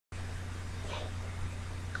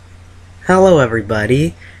Hello,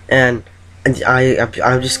 everybody, and I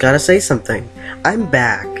just gotta say something. I'm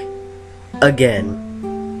back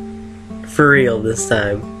again, for real this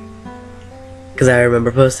time. Because I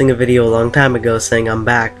remember posting a video a long time ago saying I'm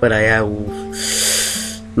back, but I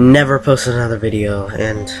never posted another video,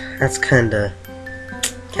 and that's kinda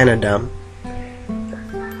dumb.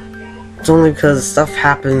 It's only because stuff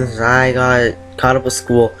happens. I got caught up with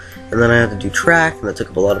school, and then I had to do track, and that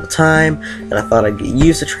took up a lot of time, and I thought I'd get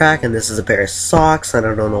used to track, and this is a pair of socks, and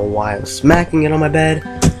I don't know why I was smacking it on my bed.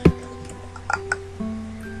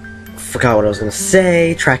 Forgot what I was gonna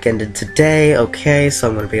say. Track ended today. Okay, so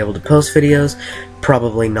I'm gonna be able to post videos.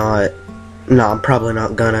 Probably not. No, I'm probably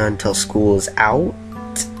not gonna until school is out,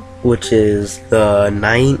 which is the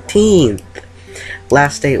 19th.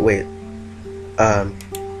 Last day. Wait.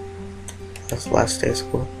 That's the last day of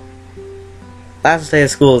school. Last day of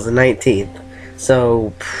school is the 19th.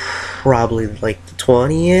 So probably like the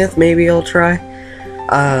 20th. Maybe I'll try.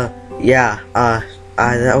 Yeah.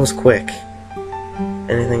 That was quick.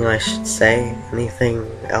 Anything I should say? Anything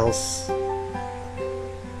else?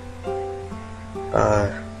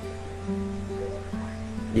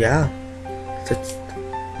 Yeah.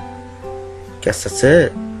 Guess that's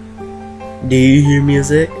it. Do you hear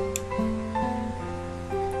music?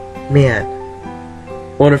 Man.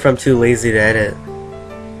 Wonder if I'm too lazy to edit.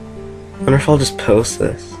 Wonder if I'll just post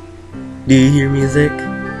this. Do you hear music?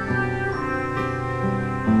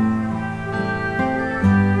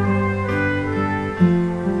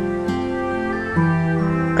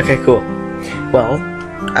 Okay, cool. Well,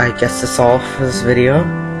 I guess that's all for this video.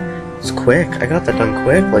 It's quick. I got that done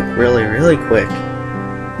quick. Like, really, really quick.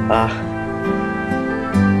 I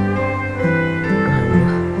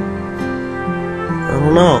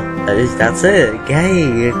don't know. That's it.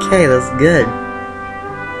 Okay, that's good.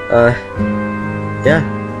 Yeah.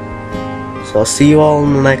 So I'll see you all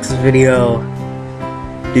in the next video.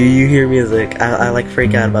 Do you hear music? I like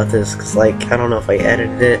freak out about this, cause like, I don't know if I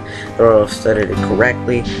edited it, I don't know if I started it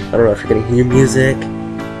correctly, I don't know if you're gonna hear music.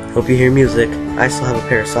 Hope you hear music. I still have a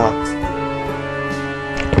pair of socks.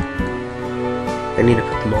 I need to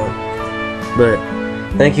put them on. But,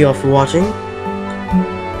 thank you all for watching.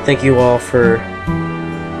 Thank you all for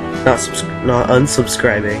not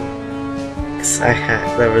unsubscribing. Cause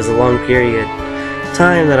there was a long period of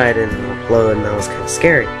time that I didn't upload, and that was kind of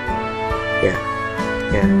scary. Yeah,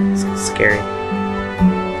 it's kind of scary.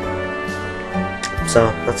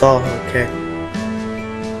 So, that's all, okay.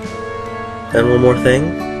 And one more thing.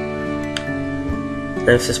 And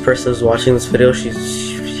if this person is watching this video,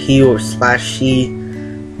 he or she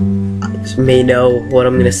may know what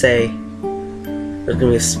I'm gonna say. There's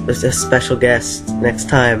gonna be a special guest next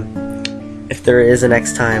time. If there is a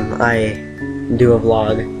next time I do a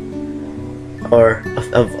vlog. Or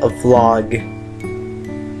a vlog.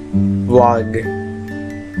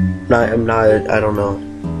 I don't know.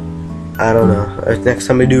 Next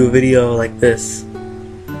time I do a video like this.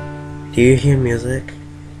 Do you hear music?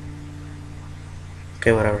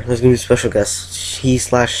 Okay, whatever. There's gonna be a special guest.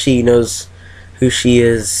 He/she knows who she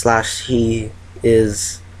is/he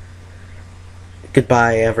is.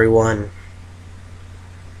 Goodbye, everyone.